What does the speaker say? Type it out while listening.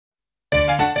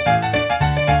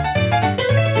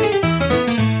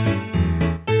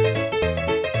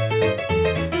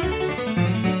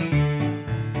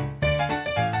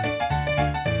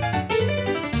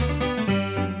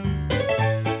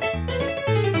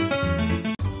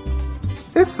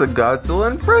It's the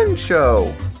Godzilla and Friends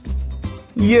show!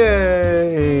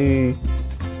 Yay!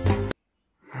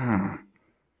 I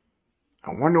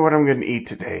wonder what I'm gonna eat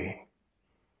today.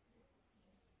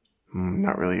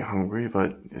 Not really hungry,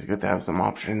 but it's good to have some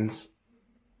options.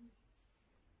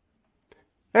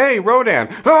 Hey, Rodan!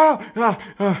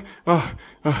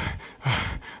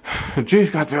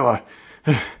 Jeez, Godzilla.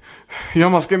 You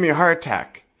almost gave me a heart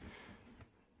attack.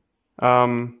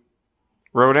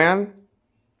 Rodan?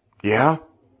 Yeah?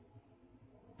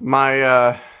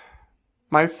 My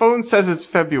phone says it's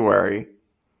February.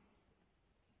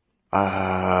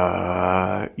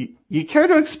 You care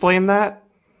to explain that?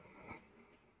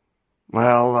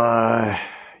 Well,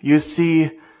 you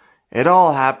see, it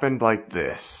all happened like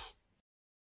this.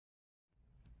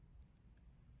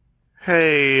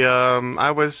 Hey,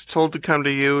 I was told to come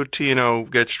to you to,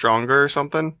 get stronger or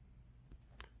something?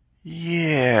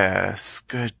 Yes,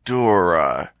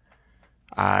 Ghidorah.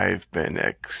 I've been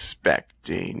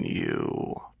expecting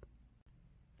you.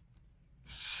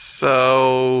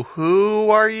 So, who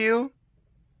are you?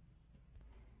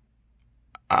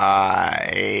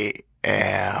 I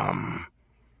am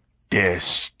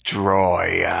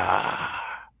Destroyer.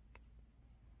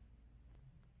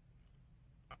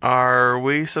 Are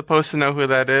we supposed to know who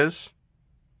that is?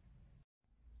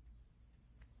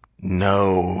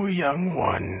 No, young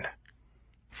one.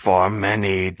 For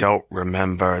many don't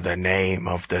remember the name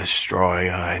of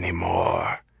Destroyer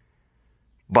anymore.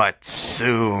 But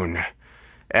soon,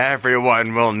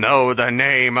 everyone will know the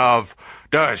name of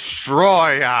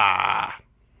Destroyer!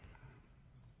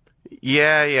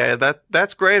 Yeah,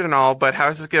 that's great and all, but how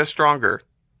does this get us stronger?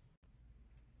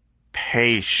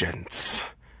 Patience.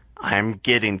 I'm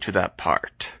getting to that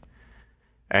part.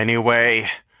 Anyway,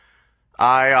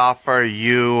 I offer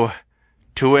you,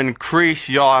 to increase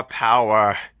your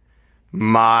power,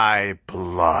 my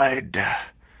blood.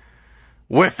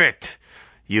 With it,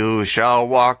 you shall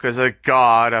walk as a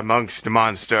god amongst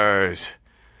monsters.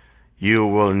 You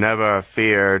will never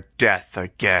fear death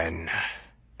again,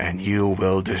 and you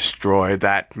will destroy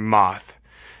that moth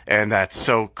and that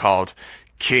so-called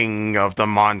king of the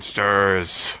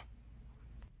monsters.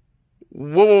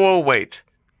 Whoa, wait.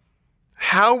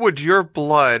 How would your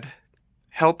blood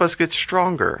help us get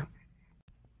stronger?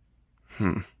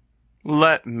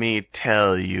 Let me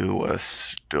tell you a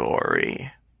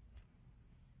story.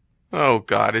 Oh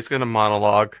God, he's gonna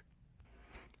monologue.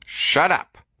 Shut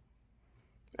up!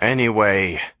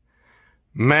 Anyway,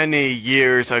 many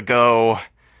years ago,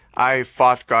 I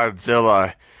fought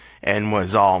Godzilla and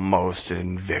was almost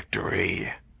in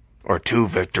victory. Or to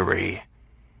victory.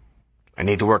 I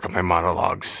need to work on my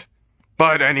monologues.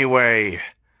 But anyway,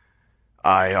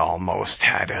 I almost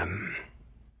had him.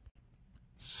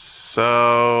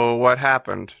 So, what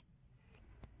happened?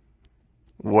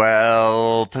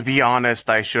 Well, to be honest,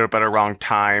 I showed up at a wrong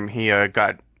time. He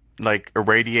got,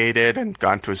 irradiated and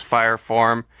got into his fire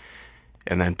form,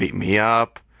 and then beat me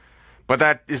up. But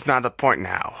that is not the point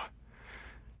now.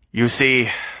 You see,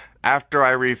 after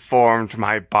I reformed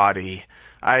my body,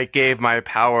 I gave my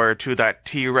power to that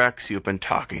T-Rex you've been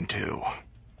talking to.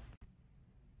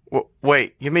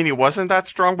 Wait, you mean he wasn't that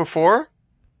strong before?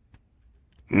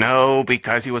 No,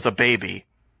 because he was a baby.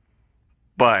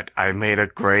 But I made a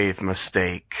grave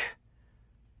mistake.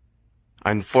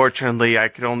 Unfortunately, I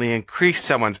could only increase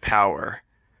someone's power.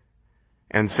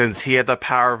 And since he had the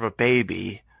power of a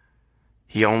baby,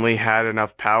 he only had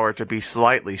enough power to be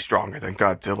slightly stronger than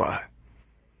Godzilla.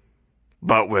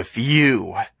 But with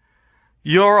you,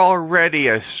 you're already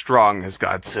as strong as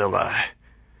Godzilla.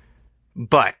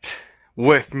 But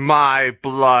with my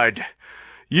blood,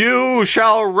 you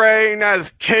shall reign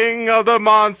as king of the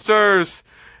monsters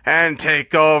and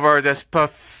take over this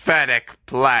pathetic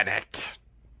planet.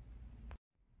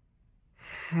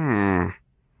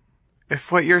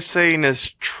 If what you're saying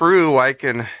is true, I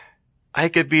could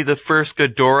be the first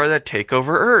Ghidorah to take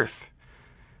over Earth.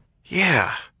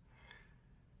 Yeah.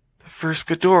 The first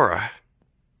Ghidorah.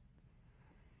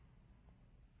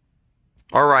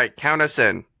 Alright, count us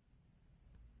in.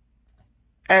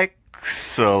 Excellent.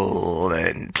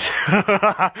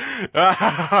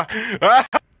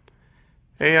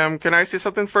 Hey, can I say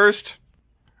something first?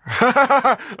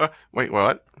 Wait,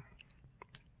 what?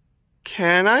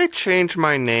 Can I change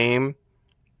my name?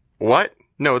 What?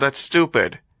 No, that's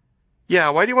stupid. Yeah,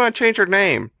 why do you want to change your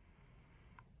name?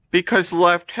 Because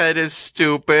Left Head is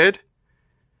stupid?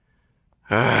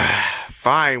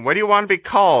 Fine, what do you want to be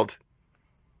called?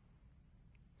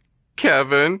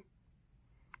 Kevin.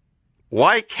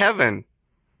 Why Kevin?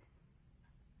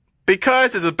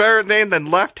 Because it's a better name than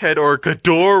Left Head or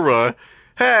Ghidorah.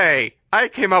 Hey, I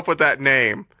came up with that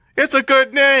name. It's a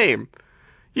good name.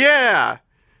 Yeah.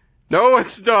 No,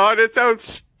 it's not. It sounds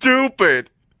stupid.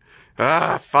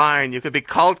 Fine. You could be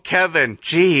called Kevin.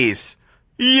 Jeez.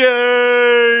 Yay!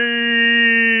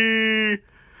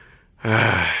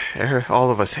 All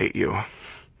of us hate you.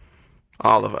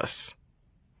 All of us.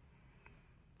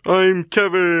 I'm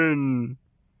Kevin.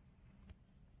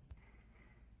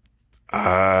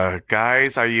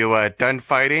 Guys, are you, done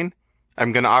fighting?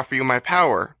 I'm gonna offer you my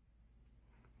power.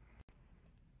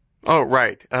 Oh,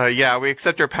 right. Yeah, we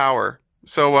accept your power.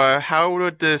 So, how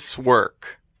would this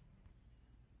work?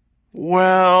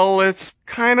 Well, it's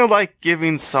kinda like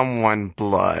giving someone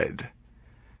blood.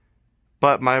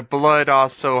 But my blood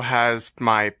also has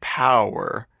my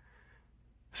power.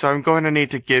 So I'm going to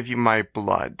need to give you my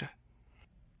blood.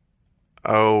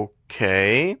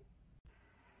 Okay.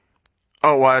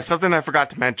 Oh, something I forgot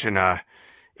to mention.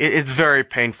 It's very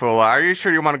painful. Are you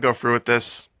sure you want to go through with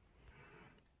this?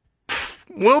 Pfft,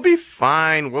 we'll be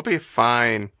fine. We'll be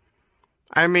fine.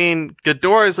 I mean,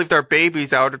 Ghidorahs leave their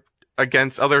babies out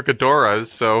against other Ghidorahs,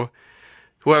 so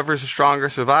whoever's stronger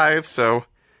survives, so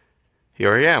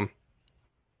here I am.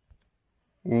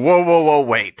 Whoa,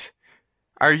 wait.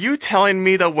 Are you telling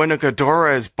me that when a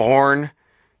Ghidorah is born,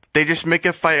 they just make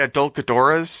it fight adult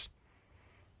Ghidorahs?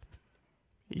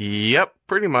 Yep,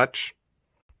 pretty much.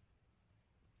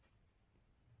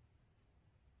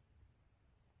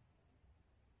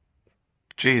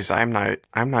 Jeez, I'm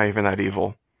not even that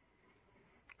evil.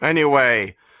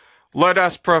 Anyway, let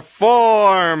us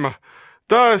perform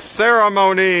the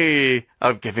ceremony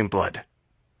of giving blood.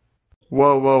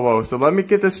 Whoa, so let me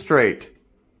get this straight.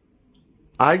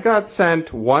 I got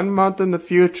sent 1 month in the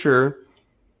future,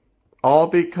 all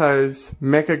because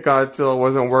Mechagodzilla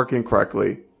wasn't working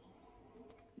correctly.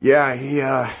 Yeah,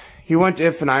 he went to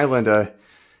Infinite Island,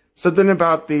 something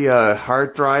about the,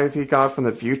 hard drive he got from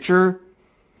the future?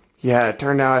 Yeah, it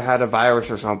turned out it had a virus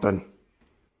or something.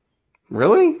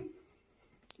 Really?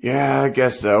 Yeah, I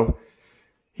guess so.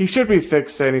 He should be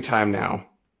fixed any time now.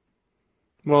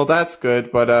 Well, that's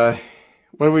good, but,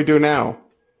 what do we do now?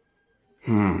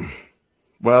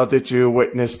 Well, did you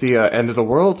witness the, end of the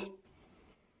world?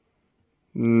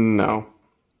 No.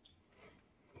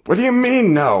 What do you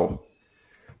mean, no?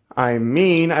 I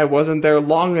mean, I wasn't there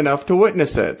long enough to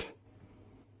witness it.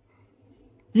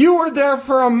 You were there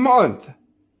for a month!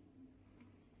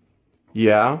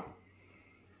 Yeah.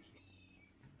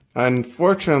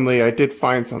 Unfortunately, I did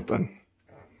find something.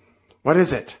 What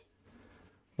is it?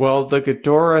 Well, the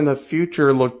Ghidorah in the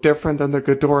future look different than the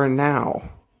Ghidorah now.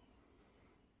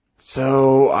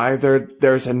 So, either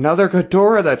there's another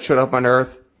Ghidorah that showed up on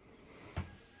Earth,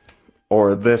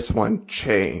 or this one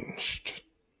changed.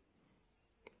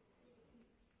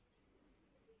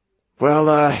 Well,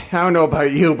 I don't know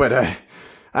about you, but,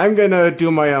 I'm gonna do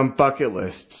my own bucket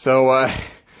list,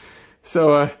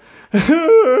 where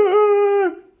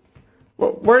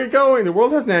are you going? The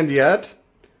world hasn't ended yet.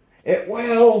 It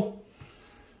will.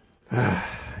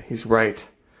 He's right.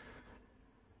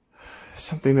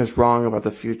 Something is wrong about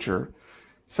the future.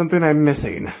 Something I'm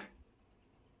missing.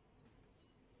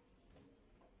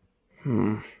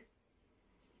 Or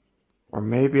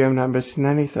maybe I'm not missing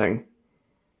anything.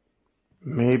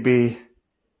 Maybe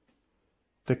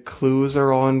the clues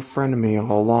are all in front of me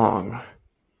all along.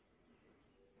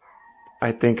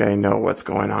 I think I know what's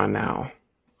going on now.